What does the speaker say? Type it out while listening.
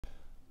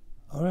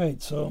All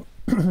right, so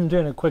I'm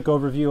doing a quick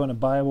overview on a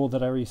Bible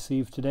that I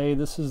received today.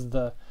 This is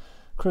the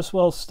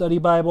Criswell Study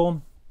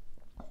Bible.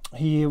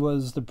 He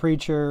was the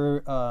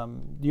preacher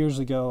years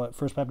ago at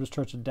First Baptist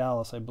Church in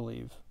Dallas, I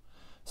believe.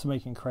 Somebody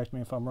can correct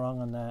me if I'm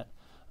wrong on that.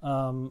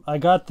 I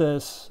got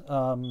this.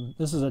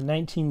 This is a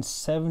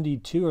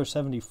 1972 or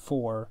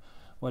 74,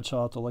 which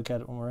I'll have to look at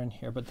it when we're in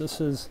here. But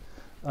this is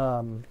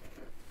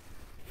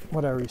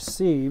what I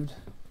received.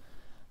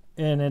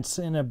 And it's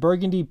in a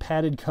burgundy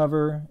padded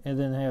cover, and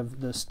then they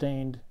have the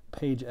stained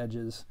page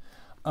edges.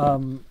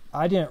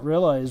 I didn't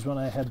realize when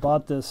I had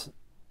bought this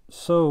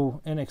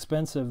so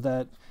inexpensive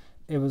that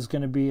it was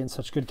going to be in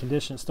such good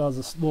condition. It still has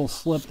this little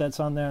slip that's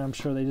on there. I'm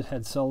sure they just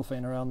had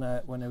cellophane around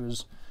that when it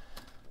was,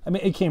 I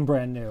mean, it came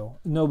brand new.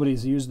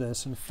 Nobody's used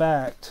this. In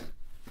fact,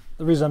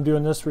 the reason I'm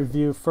doing this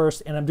review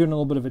first, and I'm doing a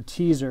little bit of a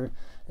teaser,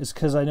 is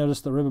because I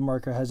noticed the ribbon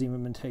marker hasn't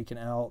even been taken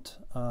out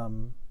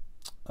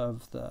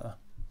of the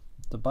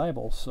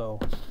Bible. So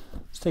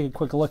let's take a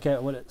quick look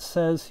at what it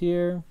says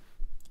here.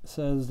 It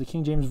says the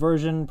King James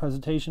Version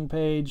presentation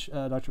page,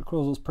 Dr.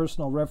 Criswell's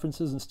personal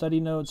references and study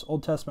notes,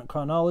 Old Testament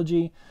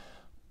chronology,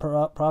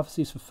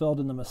 prophecies fulfilled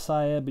in the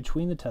Messiah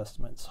between the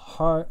Testaments,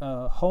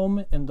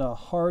 home in the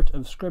heart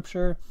of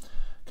Scripture,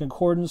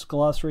 concordance,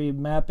 glossary,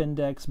 map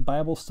index,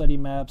 Bible study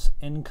maps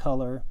in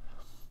color,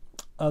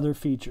 other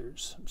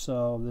features.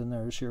 So then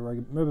there's your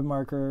ribbon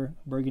marker,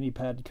 burgundy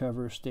pad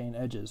cover, stained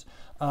edges.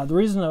 The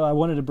reason that I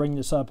wanted to bring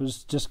this up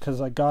is just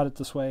because I got it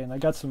this way, and I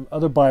got some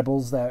other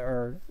Bibles that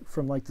are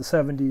from like the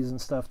 70s and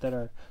stuff that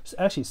are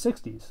actually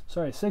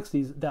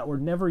 60s that were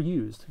never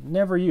used,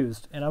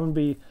 and I'm going to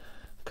be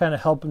kind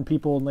of helping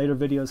people in later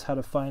videos how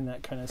to find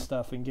that kind of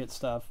stuff and get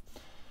stuff.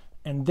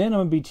 And then I'm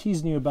going to be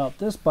teasing you about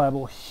this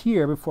Bible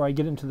here before I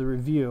get into the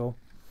review.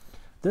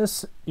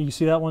 This, you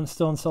see that one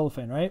still in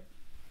cellophane, right?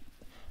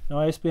 No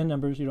ISBN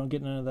numbers, you don't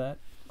get none of that.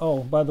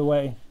 Oh, by the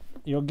way,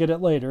 you'll get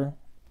it later,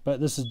 but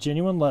this is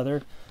genuine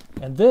leather.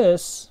 And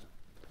this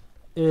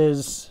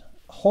is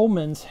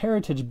Holman's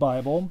Heritage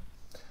Bible,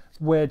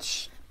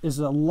 which is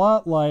a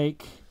lot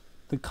like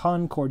the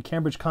Concord,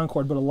 Cambridge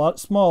Concord, but a lot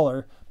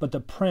smaller, but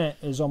the print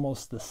is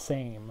almost the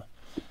same.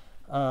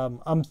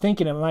 I'm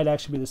thinking it might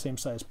actually be the same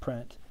size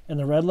print. And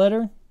the red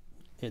letter,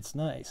 it's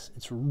nice.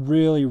 It's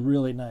really,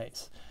 really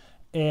nice.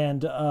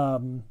 And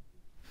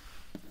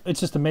it's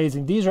just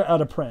amazing. These are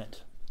out of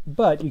print,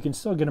 but you can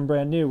still get them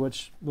brand new,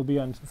 which will be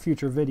on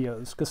future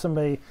videos. Because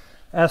somebody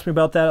asked me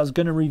about that. I was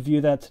going to review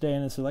that today,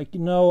 and it's like,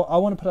 you know, I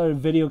want to put out a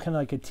video kind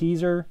of like a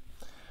teaser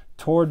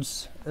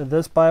towards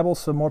this Bible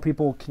so more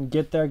people can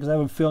get there, because I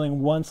have a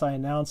feeling once I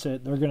announce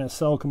it, they're going to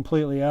sell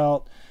completely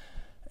out,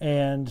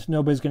 and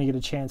nobody's going to get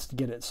a chance to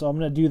get it. So I'm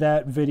going to do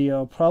that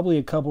video probably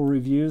a couple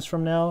reviews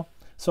from now,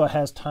 so it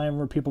has time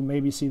where people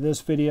maybe see this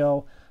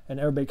video,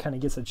 and everybody kind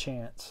of gets a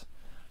chance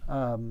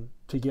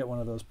to get one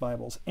of those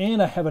Bibles.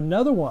 And I have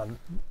another one,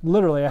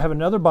 literally I have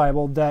another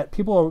Bible that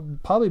people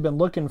have probably been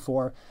looking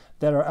for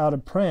that are out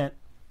of print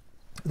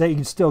that you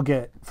can still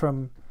get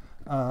from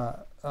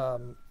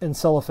in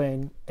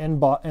cellophane, in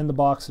the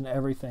box and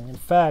everything. In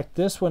fact,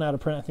 this went out of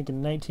print I think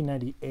in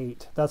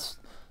 1998. That's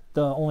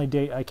the only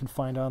date I could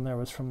find on there,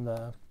 was from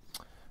the,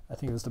 I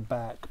think it was the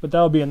back, but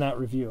that'll be in that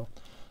review.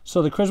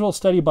 So the Criswell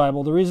Study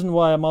Bible, the reason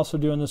why I'm also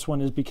doing this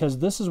one is because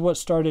this is what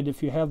started,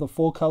 if you have the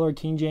full color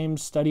King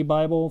James Study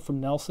Bible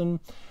from Nelson,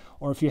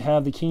 or if you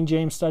have the King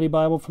James Study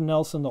Bible from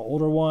Nelson, the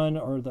older one,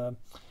 or the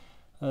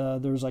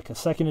there's like a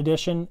second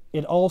edition,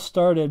 it all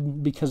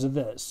started because of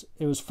this.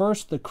 It was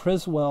first the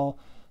Criswell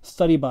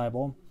Study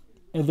Bible,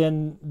 and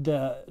then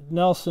the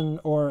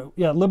Nelson, or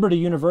yeah, Liberty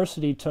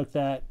University took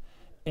that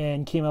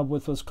and came up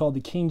with what's called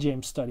the King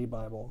James Study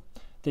Bible.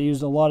 They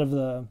used a lot of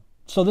the,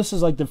 so this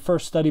is like the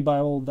first study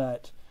Bible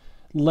that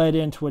led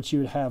into what you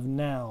would have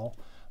now.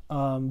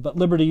 But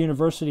Liberty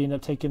University ended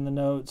up taking the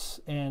notes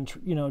and,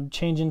 you know,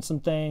 changing some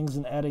things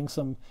and adding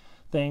some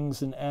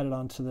things and added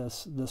on to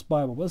this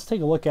Bible. But let's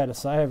take a look at it.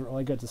 So I haven't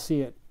really got to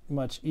see it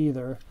much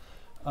either.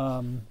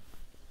 Wow,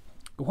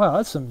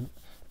 that's some,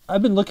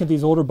 I've been looking at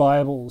these older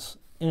Bibles,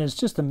 and it's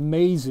just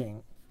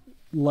amazing.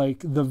 Like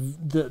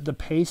the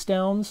paste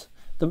downs,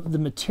 the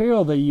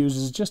material they use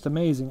is just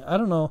amazing. I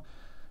don't know,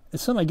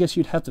 it's something I guess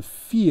you'd have to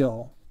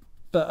feel,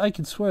 but I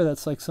could swear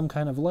that's like some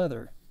kind of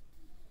leather.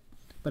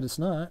 But it's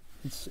not.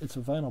 It's a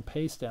vinyl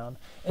paste down.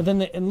 And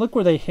then and look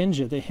where they hinge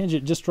it. They hinge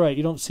it just right.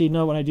 You don't see,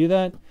 no, when I do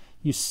that,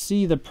 you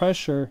see the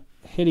pressure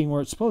hitting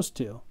where it's supposed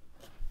to.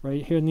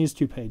 Right here in these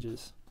two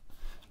pages.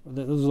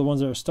 Those are the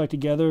ones that are stuck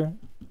together.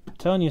 I'm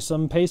telling you,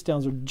 some paste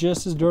downs are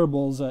just as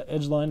durable as an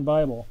Edgeline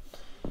Bible.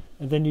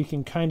 And then you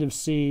can kind of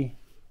see,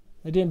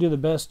 they didn't do the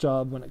best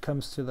job when it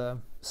comes to the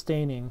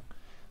staining,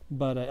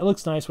 but it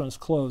looks nice when it's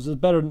closed. It's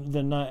better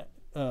than not.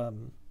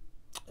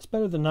 It's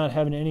better than not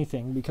having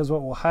anything, because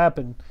what will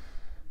happen,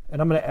 and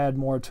I'm going to add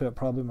more to it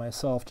probably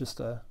myself just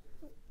to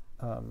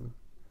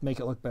make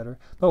it look better.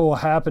 But what will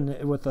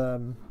happen with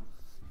a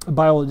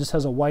Bible that just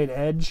has a white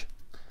edge,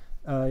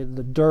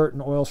 the dirt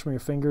and oils from your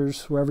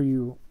fingers, wherever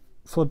you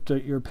flipped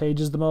your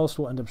pages the most,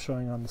 will end up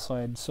showing on the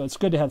side. So it's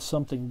good to have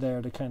something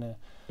there to kind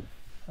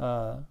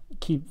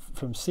keep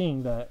from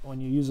seeing that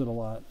when you use it a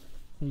lot.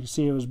 You can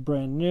see it was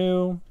brand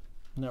new,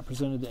 not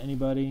presented to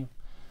anybody.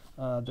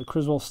 The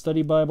Criswell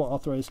Study Bible,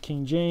 authorized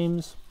King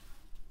James.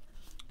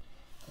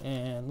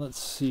 And let's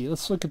see,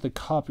 let's look at the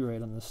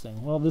copyright on this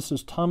thing. Well, this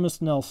is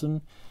Thomas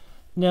Nelson.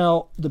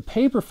 Now, the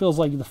paper feels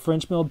like the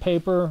French milled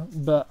paper,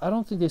 but I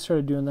don't think they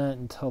started doing that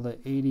until the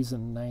 80s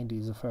and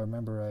 90s, if I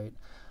remember right.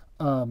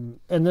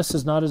 And this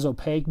is not as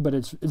opaque, but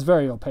it's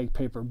very opaque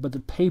paper. But the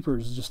paper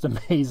is just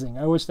amazing.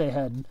 I wish they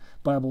had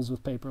Bibles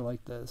with paper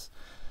like this.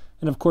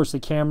 And of course, the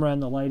camera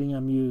and the lighting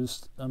I'm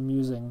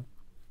using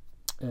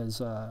is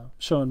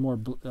showing more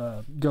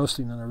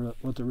ghosting than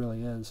what there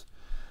really is.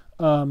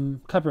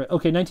 Copyright.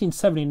 Okay,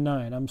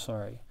 1979. I'm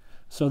sorry.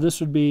 So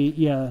this would be,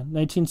 yeah,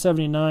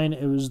 1979.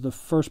 It was the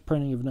first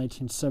printing of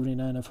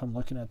 1979, if I'm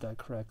looking at that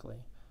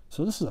correctly.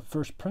 So this is a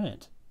first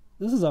print.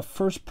 This is a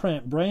first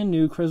print, brand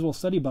new Criswell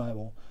Study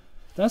Bible.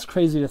 That's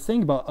crazy to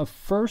think about, a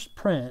first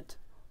print.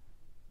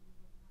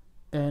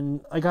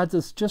 And I got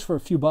this just for a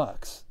few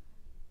bucks.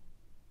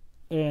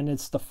 And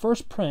it's the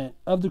first print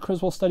of the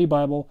Criswell Study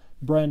Bible,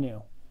 brand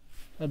new.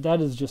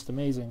 That is just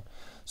amazing.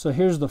 So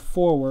here's the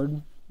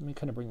forward. Let me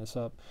kind of bring this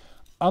up.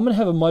 I'm going to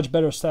have a much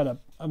better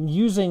setup. I'm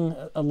using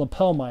a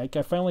lapel mic.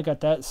 I finally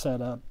got that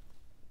set up.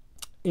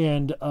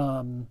 And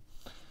I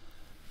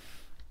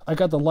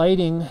got the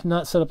lighting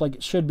not set up like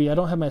it should be. I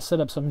don't have my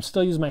setup, so I'm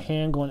still using my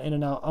hand going in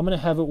and out. I'm going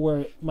to have it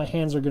where my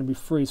hands are going to be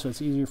free, so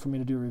it's easier for me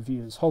to do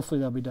reviews. Hopefully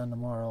that'll be done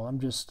tomorrow. I'm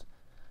just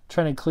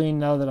trying to clean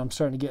now that I'm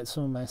starting to get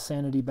some of my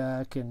sanity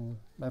back, and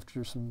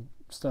after some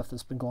stuff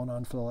that's been going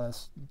on for the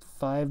last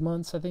 5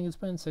 months, I think it's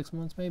been 6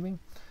 months maybe.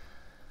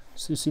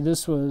 So you see,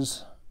 this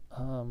was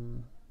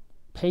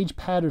Paige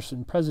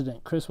Patterson,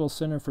 President, Criswell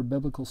Center for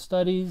Biblical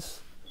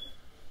Studies.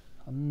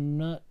 I'm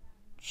not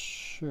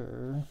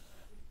sure.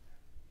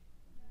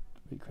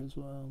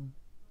 Criswell.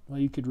 Well,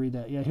 you could read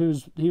that. Yeah, he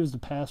was the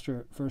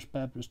pastor at First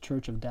Baptist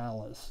Church of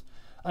Dallas.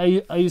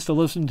 I used to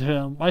listen to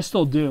him. I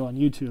still do on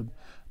YouTube.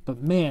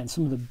 But man,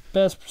 some of the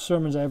best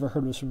sermons I ever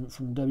heard was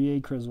from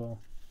W.A. Criswell.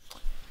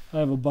 I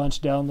have a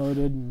bunch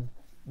downloaded, and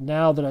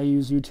now that I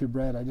use YouTube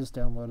Red, I just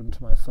download them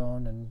to my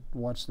phone and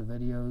watch the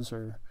videos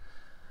or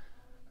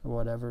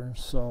whatever.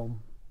 So,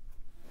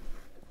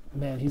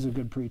 man, he's a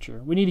good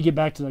preacher. We need to get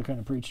back to that kind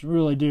of preaching. We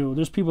really do.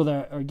 There's people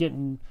that are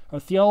our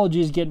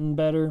theology is getting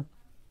better.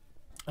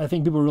 I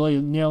think people are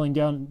really nailing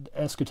down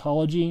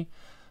eschatology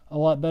a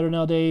lot better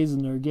nowadays,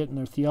 and they're getting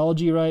their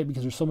theology right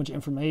because there's so much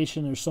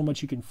information. There's so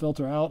much you can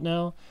filter out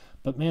now.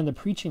 But, man, the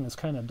preaching is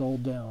kind of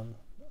dulled down.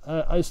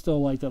 I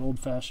still like that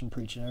old-fashioned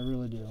preaching. I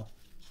really do.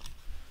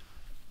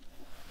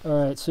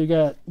 All right, so you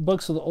got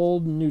books of the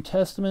Old and New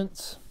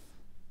Testaments.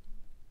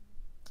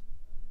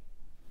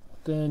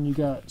 Then you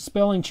got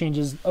spelling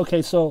changes.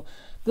 Okay, so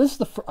this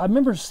is I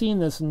remember seeing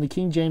this in the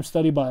King James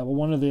Study Bible,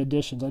 one of the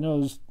editions. I know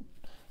it was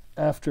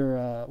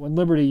after when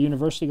Liberty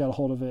University got a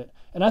hold of it,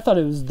 and I thought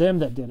it was them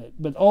that did it.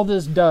 But all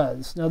this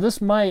does. Now,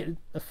 this might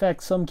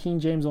affect some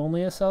King James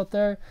onlyists out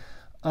there.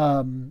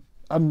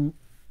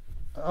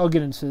 I'll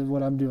get into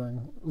what I'm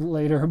doing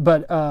later,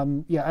 but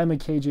yeah, I'm a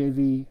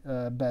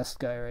KJV best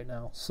guy right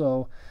now.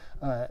 So,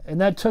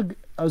 and I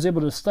was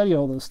able to study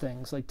all those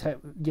things, like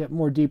get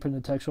more deep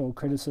into textual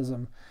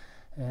criticism,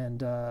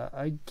 and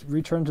I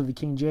returned to the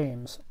King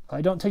James.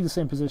 I don't take the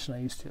same position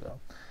I used to, though.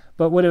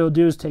 But what it will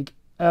do is take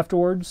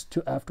afterwards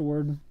to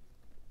afterward,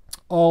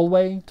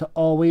 alway to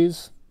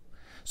always.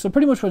 So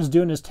pretty much what it's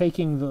doing is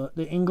taking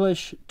the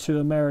English to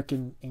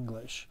American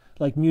English.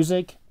 Like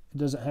music, it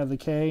doesn't have the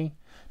K.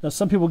 Now,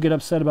 some people get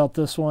upset about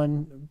this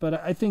one, but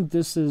I think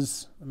this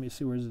is, let me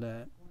see, where's it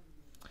at?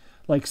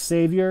 Like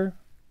Savior,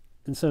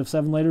 instead of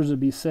 7 letters, it would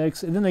be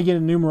 6. And then they get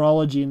a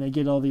numerology, and they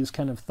get all these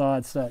kind of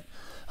thoughts that,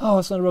 oh,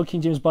 it's not a real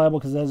King James Bible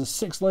because it has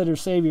a 6-letter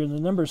Savior, and the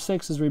number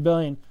 6 is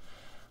rebellion.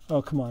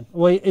 Oh, come on.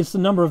 Well, it's the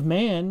number of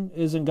man.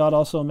 Isn't God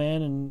also a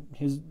man? And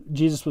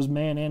Jesus was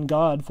man and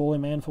God, fully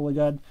man, fully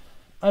God.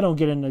 I don't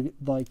get into,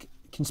 like,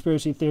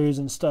 conspiracy theories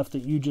and stuff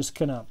that you just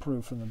cannot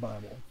prove from the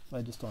Bible.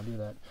 I just don't do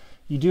that.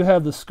 You do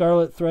have the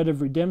Scarlet Thread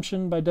of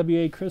Redemption by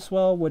W.A.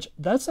 Criswell, which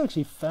that's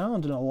actually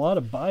found in a lot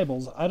of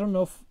Bibles. I don't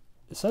know if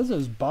it says it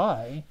was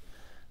by.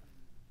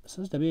 It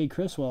says W.A.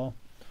 Criswell.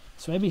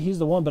 So maybe he's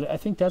the one, but I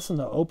think that's in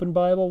the Open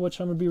Bible, which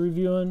I'm going to be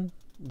reviewing,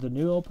 the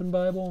New Open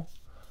Bible.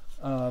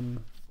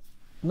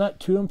 Not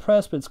too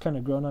impressed, but it's kind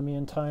of grown on me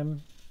in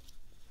time.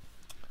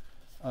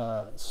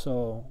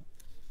 So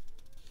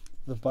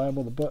the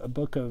Bible, a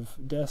book of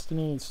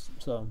destiny,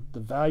 so the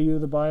value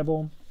of the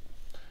Bible,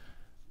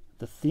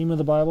 the theme of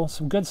the Bible,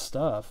 some good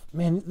stuff.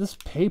 Man, this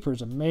paper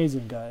is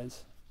amazing,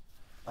 guys.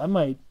 I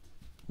might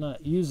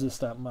not use this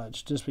that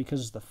much just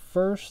because it's the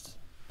first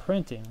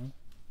printing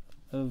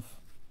of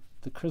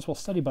the Criswell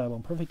Study Bible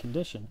in perfect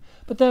condition.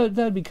 But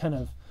that'd be kind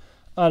of,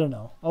 I don't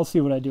know. I'll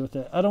see what I do with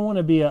it. I don't want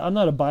to be I'm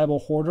not a Bible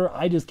hoarder.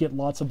 I just get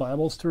lots of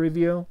Bibles to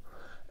review,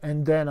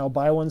 and then I'll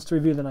buy ones to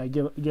review, then I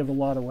give a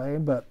lot away.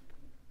 But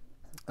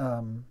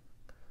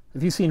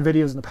if you've seen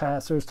videos in the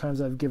past, there's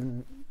times I've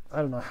given, I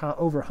don't know,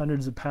 over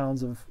hundreds of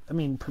pounds of,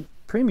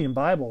 premium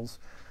Bibles,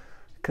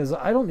 because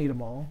I don't need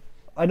them all.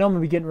 I know I'm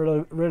going to be getting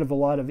rid of a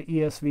lot of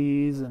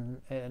ESVs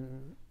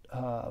and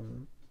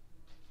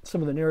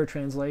some of the newer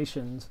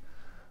translations.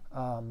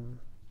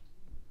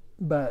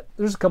 But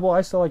there's a couple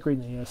I still like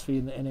reading the ESV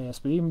and the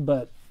NASB,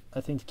 but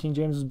I think the King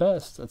James is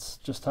best. That's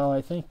just how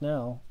I think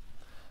now.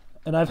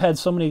 And I've had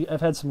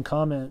some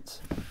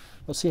comments.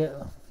 Let's see.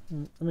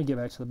 Let me get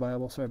back to the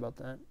Bible. Sorry about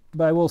that.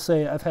 But I will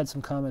say I've had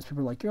some comments.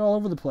 People are like, you're all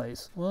over the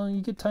place. Well,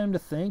 you get time to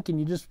think,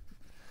 and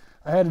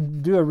I had to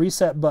do a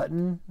reset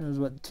button. It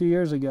was 2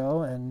 years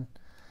ago, and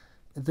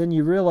then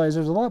you realize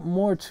there's a lot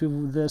more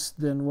to this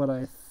than what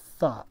I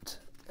thought,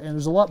 and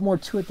there's a lot more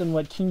to it than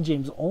what King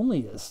James only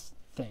is.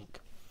 Think.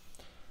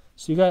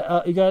 So you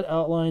got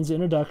outlines,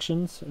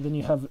 introductions, and then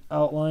you have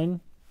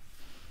outline.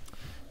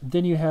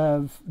 Then you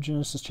have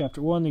Genesis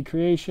chapter 1, the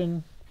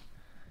creation.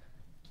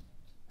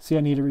 See,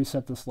 I need to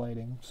reset this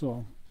lighting,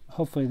 so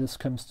hopefully this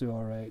comes through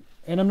all right.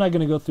 And I'm not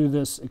going to go through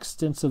this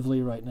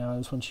extensively right now. I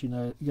just want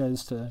you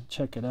guys to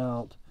check it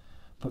out.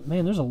 But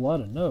man, there's a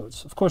lot of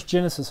notes. Of course,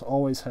 Genesis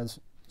always has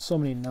so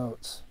many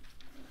notes.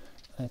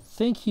 I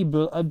think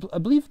I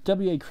believe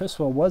W.A.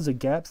 Criswell was a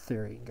gap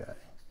theory guy,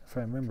 if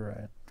I remember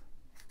right.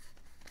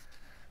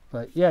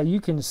 But yeah, you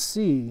can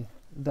see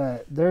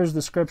that there's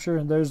the scripture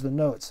and there's the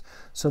notes.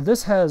 So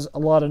this has a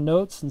lot of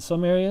notes in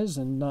some areas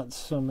and not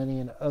so many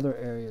in other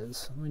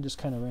areas. Let me just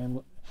kind of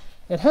ramble.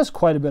 It has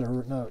quite a bit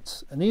of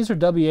notes. And these are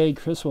W.A.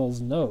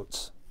 Criswell's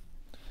notes,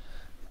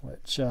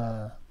 which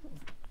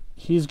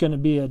he's going to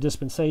be a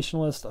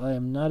dispensationalist. I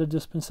am not a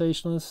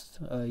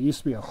dispensationalist. I used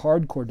to be a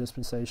hardcore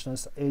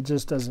dispensationalist. It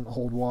just doesn't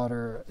hold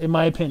water, in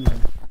my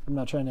opinion. I'm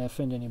not trying to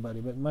offend anybody,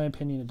 but in my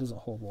opinion, it doesn't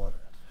hold water.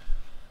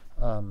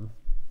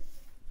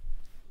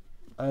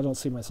 I don't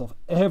see myself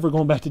ever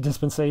going back to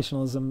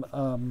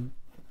dispensationalism.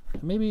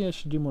 Maybe I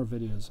should do more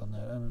videos on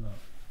that. I don't know.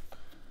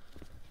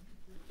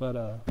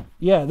 But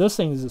yeah, this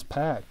thing is just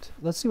packed.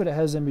 Let's see what it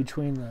has in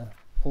between the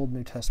Old and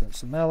New Testament.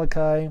 So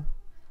Malachi.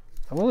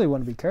 I really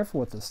want to be careful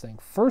with this thing.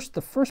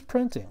 The first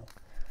printing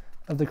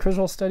of the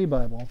Criswell Study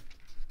Bible,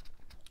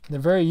 the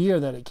very year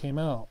that it came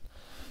out.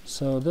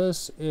 So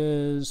this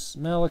is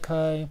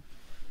Malachi.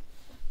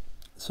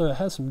 So it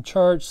has some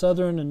charts,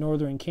 southern and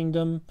northern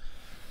kingdom.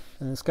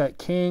 And it's got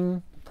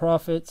king,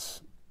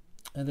 prophets,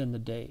 and then the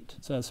date.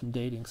 So it has some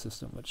dating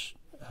system, which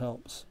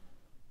helps.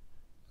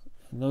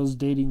 And those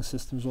dating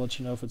systems will let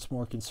you know if it's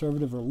more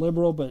conservative or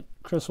liberal, but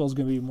Criswell's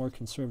going to be more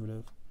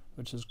conservative,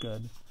 which is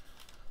good.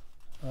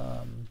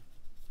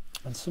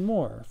 And some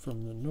more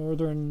from the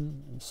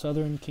northern and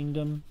southern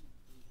kingdom.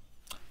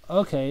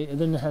 Okay, and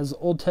then it has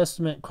Old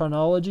Testament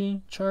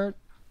chronology chart.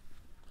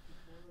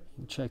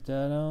 You can check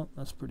that out.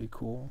 That's pretty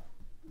cool.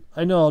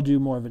 I know I'll do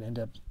more of an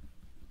in-depth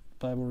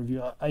Bible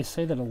review. I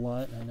say that a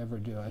lot, and I never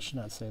do. I should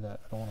not say that.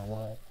 I don't want to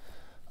lie.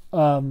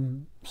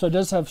 So it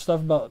does have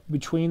stuff about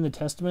Between the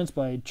Testaments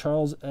by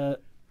Charles F.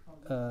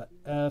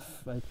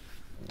 I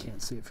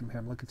can't see it from here.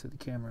 I'm looking through the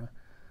camera.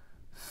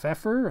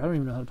 Pfeffer? I don't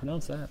even know how to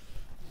pronounce that.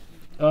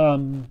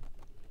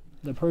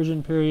 The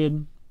Persian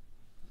period,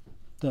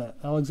 the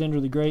Alexander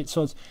the Great.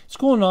 So it's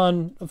going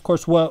on, of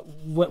course, what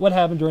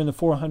happened during the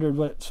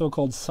 400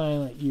 so-called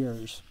silent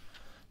years.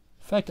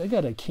 In fact, I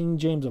got a King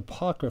James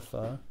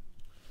Apocrypha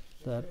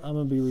that I'm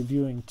going to be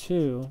reviewing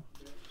too.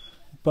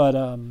 But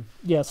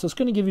yeah, so it's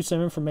going to give you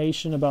some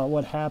information about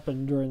what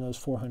happened during those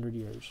 400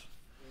 years.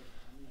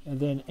 And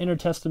then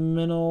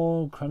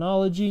intertestamental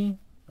chronology.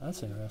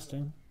 That's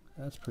interesting.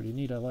 That's pretty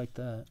neat. I like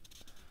that.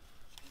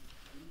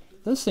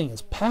 This thing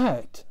is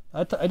packed.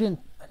 I didn't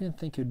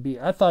think it would be.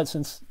 I thought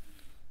since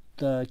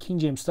the King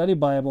James Study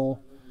Bible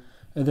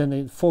and then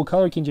the full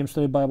color King James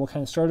Study Bible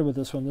kind of started with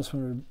this one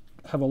would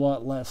have a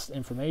lot less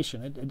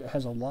information. It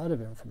has a lot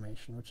of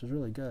information, which is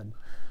really good.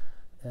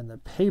 And the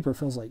paper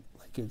feels like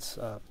it's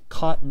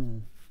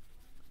cotton.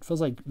 It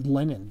feels like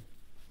linen.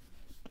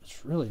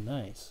 It's really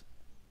nice.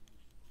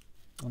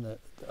 And the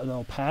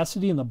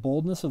opacity and the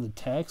boldness of the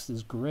text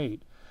is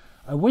great.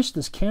 I wish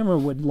this camera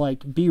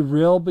would be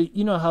real, but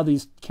you know how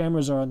these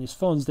cameras are on these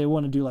phones. They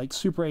want to do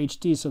super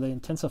HD, so they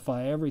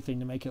intensify everything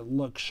to make it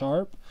look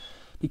sharp,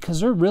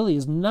 because there really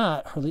is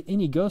not hardly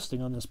any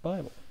ghosting on this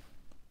Bible.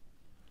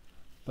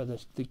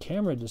 But the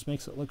camera just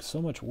makes it look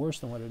so much worse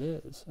than what it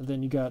is. And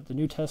then you got the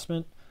New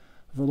Testament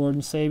of our Lord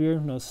and Savior,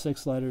 no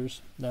 6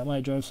 letters. That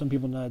might drive some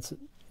people nuts.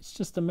 It's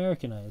just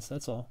Americanized,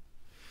 that's all.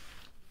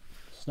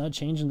 It's not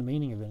changing the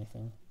meaning of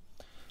anything.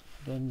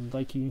 Then,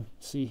 like you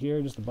see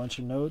here, just a bunch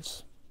of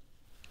notes.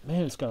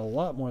 Man, it's got a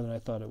lot more than I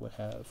thought it would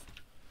have.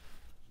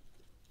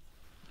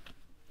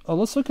 Oh,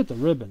 let's look at the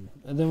ribbon,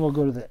 and then we'll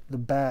go to the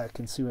back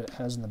and see what it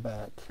has in the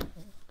back.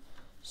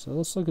 So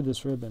let's look at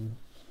this ribbon.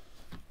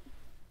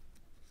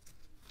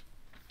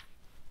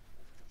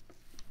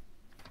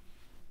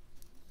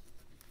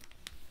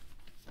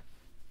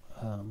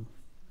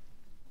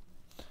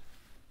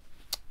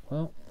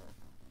 Well,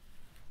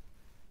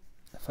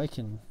 if I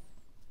can...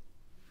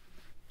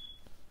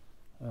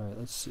 All right,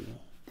 let's see.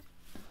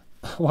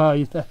 Wow,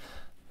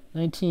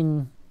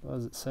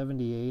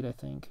 78, I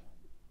think,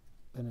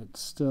 and it's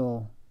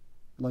still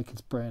like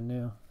it's brand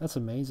new. That's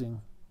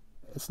amazing.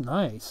 It's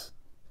nice.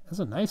 has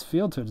a nice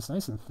feel to it. It's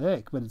nice and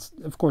thick, but it's,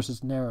 of course,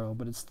 it's narrow,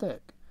 but it's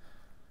thick.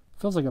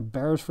 Feels like a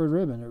Beresford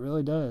ribbon. It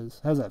really does.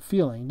 It has that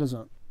feeling. It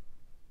doesn't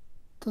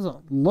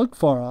look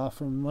far off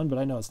from one, but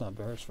I know it's not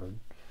Beresford.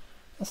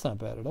 That's not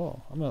bad at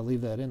all. I'm going to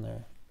leave that in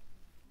there.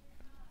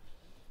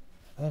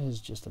 That is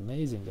just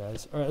amazing,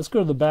 guys. All right, let's go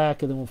to the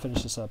back, and then we'll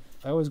finish this up.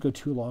 I always go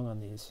too long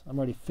on these. I'm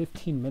already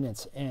 15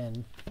 minutes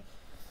in,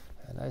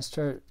 and I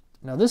start...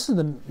 Now, this is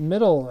the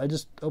middle. I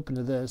just opened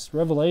to this.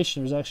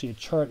 Revelation, there's actually a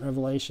chart in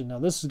Revelation. Now,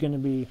 this is going to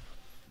be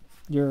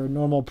your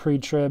normal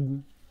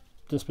pre-trib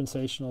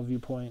dispensational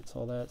viewpoints,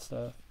 all that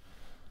stuff.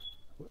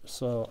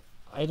 So,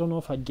 I don't know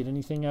if I'd get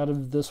anything out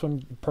of this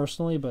one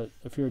personally, but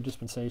if you're a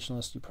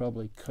dispensationalist, you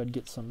probably could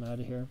get something out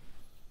of here.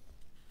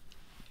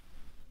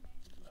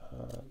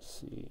 Let's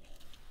see.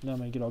 Now I'm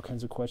going to get all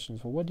kinds of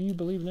questions. Well, what do you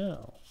believe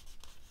now?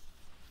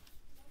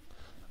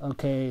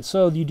 Okay,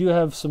 so you do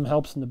have some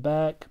helps in the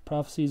back.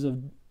 Prophecies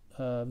of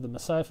the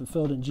Messiah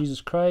fulfilled in Jesus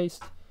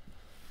Christ.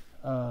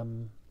 I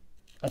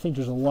think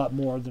there's a lot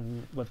more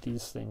than what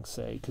these things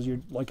say, because you're,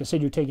 like I said,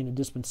 you're taking a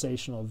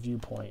dispensational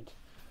viewpoint.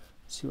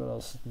 Let's see what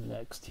else is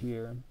next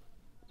here.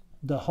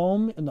 The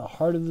Home and the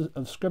Heart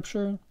of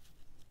Scripture,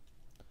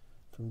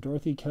 from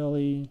Dorothy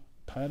Kelly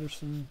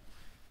Patterson.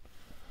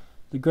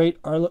 The Great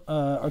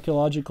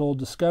Archaeological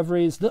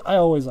Discoveries. I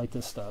always like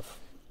this stuff.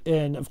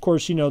 And, of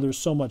course, you know, there's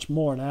so much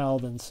more now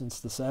than since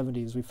the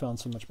 70s. We found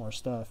so much more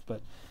stuff.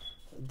 But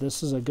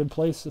this is a good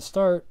place to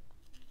start.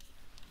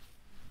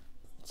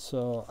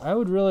 So I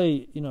would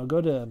really, you know, go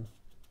to...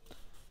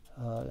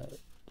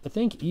 I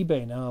think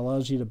eBay now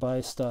allows you to buy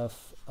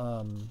stuff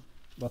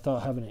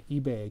without having an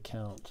eBay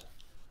account.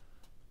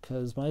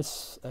 Because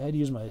I had to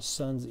use my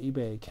son's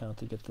eBay account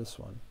to get this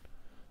one.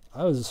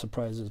 I was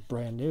surprised it's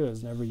brand new. It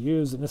was never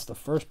used, and it's the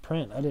first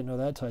print. I didn't know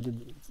that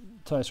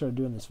till I started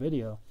doing this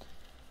video.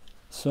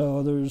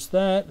 So there's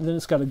that, and then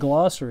it's got a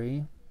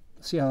glossary.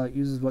 See how it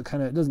uses what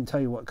kind of... It doesn't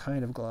tell you what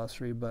kind of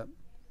glossary, but...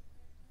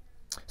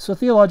 So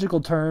theological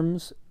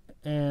terms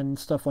and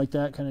stuff like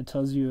that kind of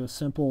tells you a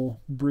simple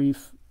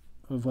brief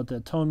of what the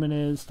atonement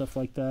is, stuff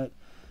like that.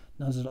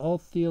 Now, is it all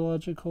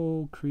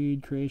theological,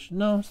 creed, creation?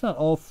 No, it's not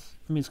all...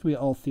 I mean, it's going to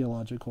be all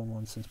theological in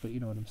one sense, but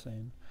you know what I'm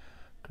saying.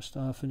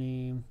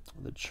 Christophany,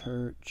 the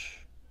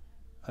church.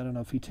 I don't know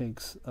if he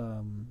takes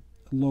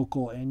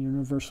local and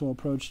universal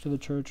approach to the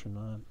church or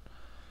not.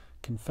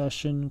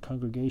 Confession,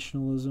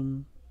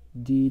 congregationalism,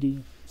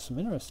 deity. Some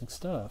interesting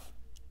stuff.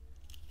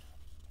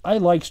 I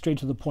like straight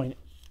to the point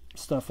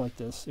stuff like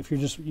this. If you're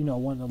just, you know,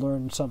 wanting to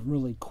learn something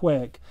really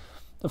quick,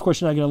 of course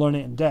you're not going to learn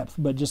it in depth,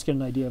 but just get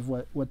an idea of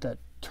what that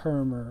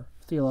term or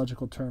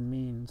theological term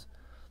means.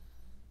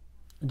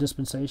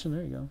 Dispensation,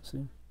 there you go.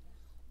 See,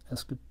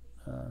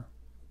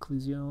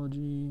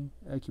 ecclesiology,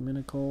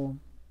 ecumenical,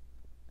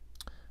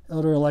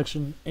 elder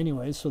election.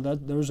 Anyway, so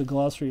that there's a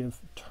glossary of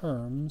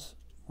terms,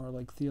 more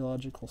like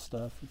theological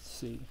stuff. Let's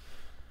see.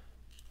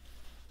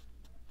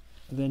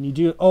 Then you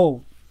do...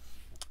 Oh,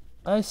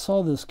 I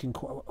saw this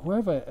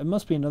it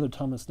must be another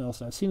Thomas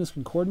Nelson. I've seen this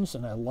concordance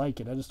and I like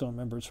it. I just don't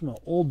remember. It's from an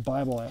old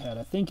Bible I had.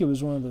 I think it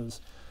was one of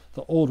those,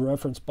 the old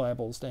reference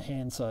Bibles, the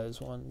hand-sized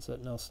ones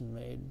that Nelson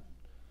made.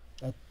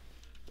 I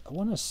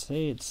want to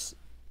say it's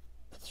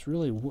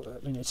really,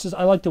 I mean, it's just,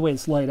 I like the way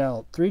it's laid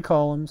out. 3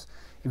 columns,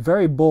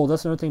 very bold.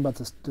 That's another thing about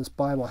this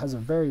Bible. It has a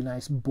very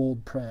nice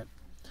bold print.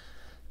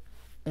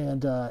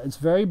 And it's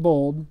very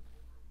bold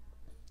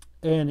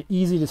and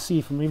easy to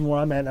see from even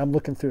where I'm at. I'm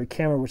looking through a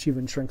camera, which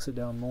even shrinks it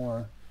down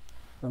more.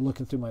 Or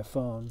looking through my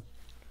phone.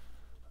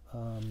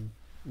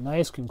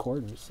 Nice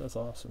concordance. That's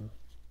awesome.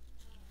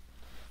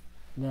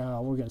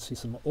 Now we're going to see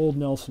some old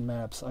Nelson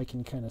maps. I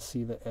can kind of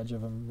see the edge of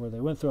them where they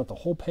went throughout the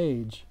whole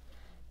page.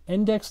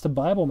 Index to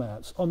Bible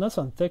maps. Oh, and that's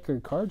on thicker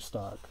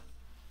cardstock.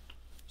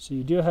 So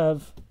you do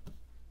have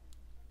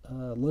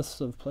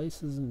lists of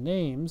places and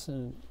names,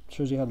 and it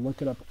shows you how to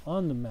look it up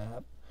on the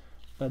map.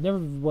 But I never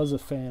was a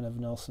fan of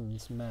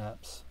Nelson's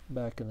maps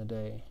back in the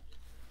day.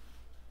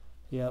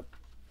 Yep.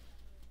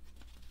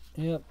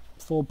 Yep,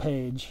 full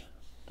page.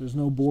 There's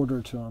no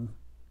border to them.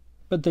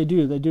 But they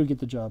do get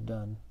the job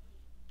done.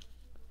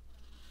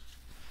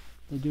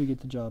 They do get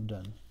the job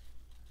done,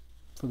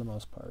 for the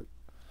most part.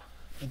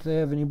 If they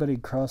have anybody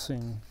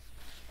crossing,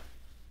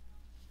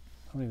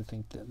 I don't even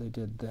think that they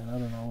did then. I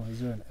don't know. Is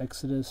there an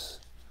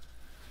Exodus?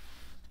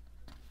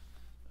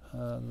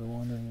 The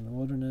wandering in the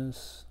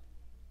wilderness.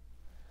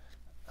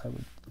 I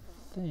would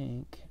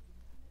think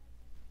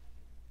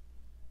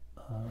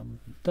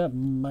that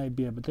might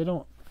be it, but they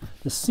don't.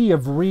 The Sea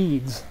of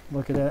Reeds.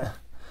 Look at that.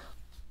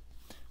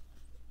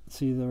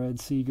 See, the Red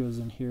Sea goes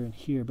in here and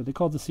here, but they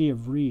call it the Sea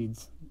of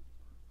Reeds,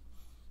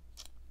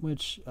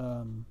 which.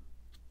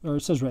 Or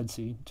it says Red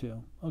Sea,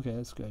 too. Okay,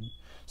 that's good.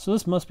 So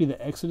this must be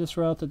the Exodus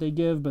route that they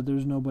give, but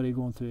there's nobody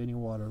going through any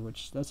water,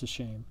 which, that's a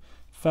shame.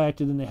 In fact,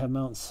 and then they have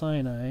Mount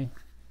Sinai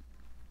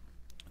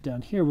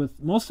down here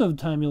with, most of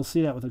the time you'll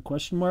see that with a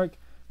question mark,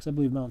 because I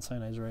believe Mount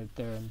Sinai is right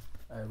there in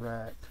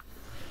Iraq.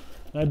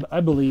 And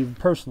I believe,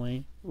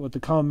 personally, with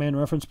the Common Man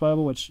Reference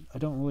Bible, which I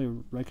don't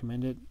really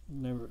recommend it.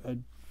 I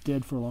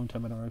did for a long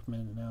time. I don't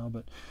recommend it now,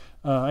 but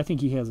I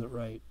think he has it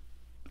right.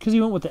 because he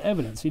went with the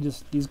evidence.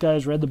 These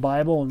guys read the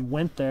Bible and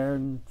went there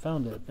and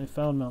found it. They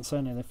found Mount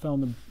Sinai. They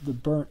found the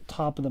burnt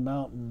top of the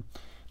mountain.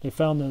 They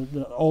found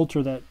the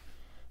altar that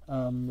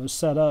was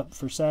set up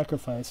for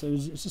sacrifice.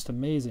 It's just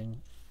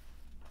amazing.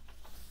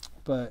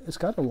 But it's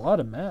got a lot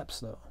of maps,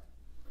 though.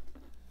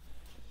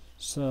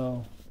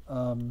 So,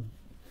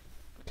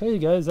 okay, you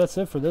guys, that's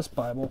it for this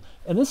Bible.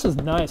 And this is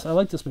nice. I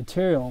like this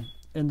material.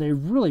 And they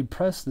really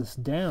press this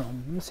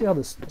down. Let me see how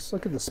let's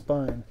look at the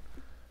spine.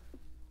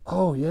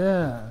 Oh,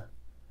 yeah.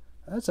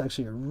 That's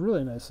actually a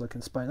really nice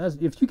looking spine.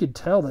 If you could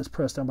tell that's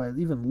pressed down by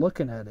even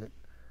looking at it.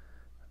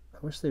 I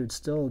wish they would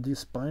still do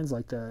spines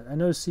like that. I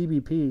know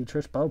CBP,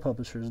 Church Bible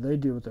Publishers, they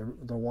do with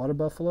their water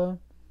buffalo.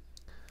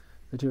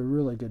 They do a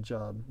really good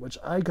job, which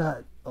I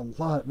got a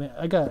lot. Man,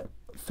 I got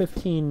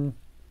 15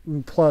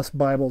 plus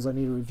Bibles I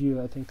need to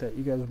review. I think that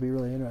you guys would be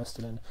really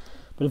interested in.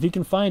 But if you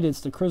can find it,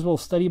 it's the Criswell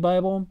Study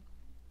Bible.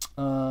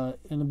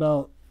 In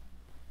about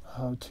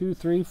 2,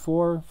 3,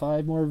 4,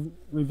 5 more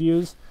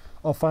reviews,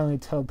 I'll finally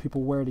tell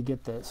people where to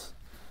get this.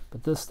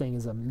 But this thing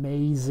is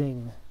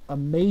amazing.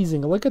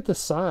 Amazing. Look at the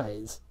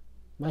size.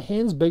 My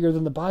hand's bigger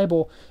than the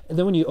Bible. And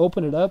then when you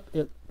open it up,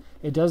 it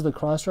does the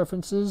cross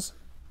references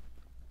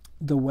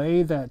the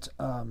way that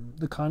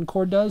the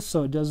Concord does.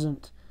 So it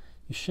doesn't,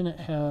 you shouldn't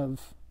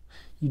have,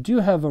 you do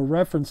have a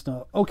reference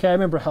note. Okay, I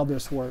remember how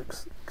this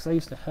works. Because I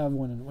used to have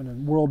one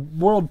when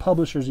World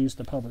Publishers used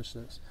to publish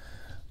this.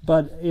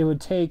 But it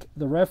would take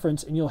the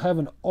reference and you'll have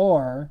an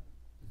R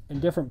in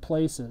different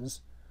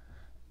places.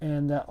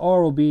 And that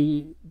R will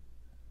be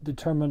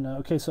determined,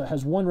 okay, so it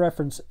has one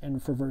reference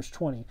and for verse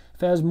 20.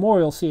 If it has more,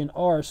 you'll see an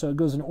R, so it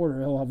goes in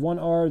order. It'll have one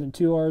R, then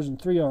 2 R's, and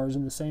 3 R's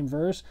in the same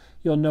verse.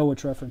 You'll know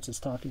which reference it's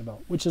talking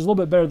about, which is a little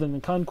bit better than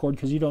the Concord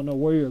because you don't know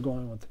where you're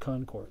going with the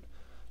Concord,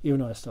 even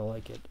though I still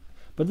like it.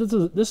 But this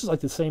is like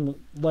the same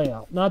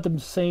layout, not the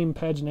same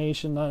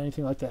pagination, not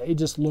anything like that. It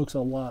just looks a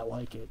lot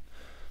like it.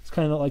 It's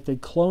kind of like they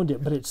cloned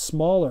it, but it's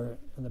smaller,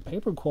 and the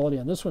paper quality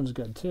on this one's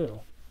good too.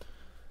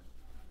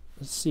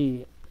 Let's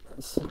see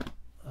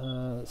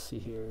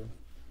here.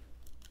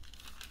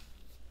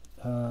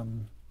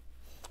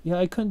 Yeah,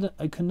 I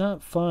could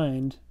not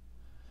find.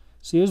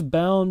 See, it was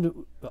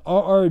bound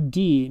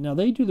RRD. Now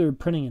they do their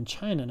printing in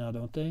China now,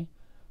 don't they?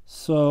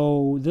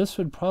 So this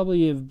would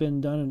probably have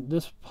been done.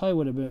 This probably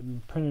would have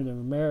been printed in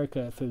America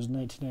if it was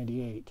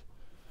 1998.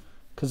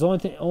 Because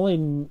the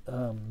only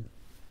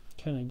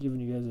kind of giving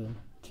you guys a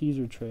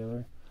teaser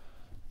trailer.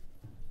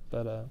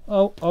 But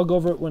I'll go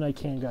over it when I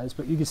can, guys.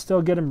 But you can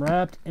still get them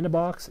wrapped in a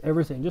box,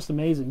 everything, just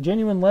amazing.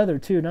 Genuine leather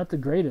too, not the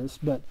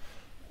greatest, but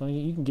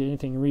you can get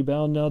anything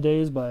rebound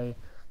nowadays by,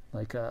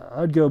 like,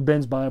 I would go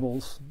Ben's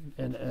Bibles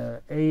and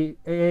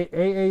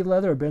AA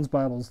leather or Ben's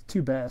Bibles,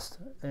 two best,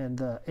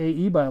 and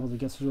AE Bibles I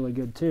guess is really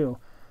good too.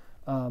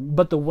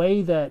 But the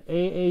way that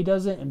AA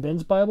does it and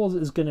Ben's Bibles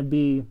is going to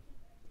be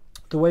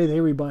the way they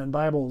rebind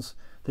Bibles.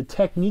 The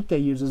technique they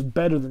use is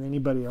better than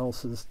anybody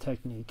else's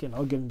technique, and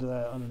I'll get into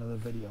that on another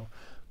video.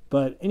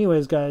 But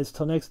anyways, guys,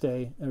 till next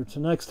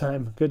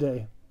time, good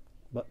day.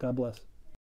 God bless.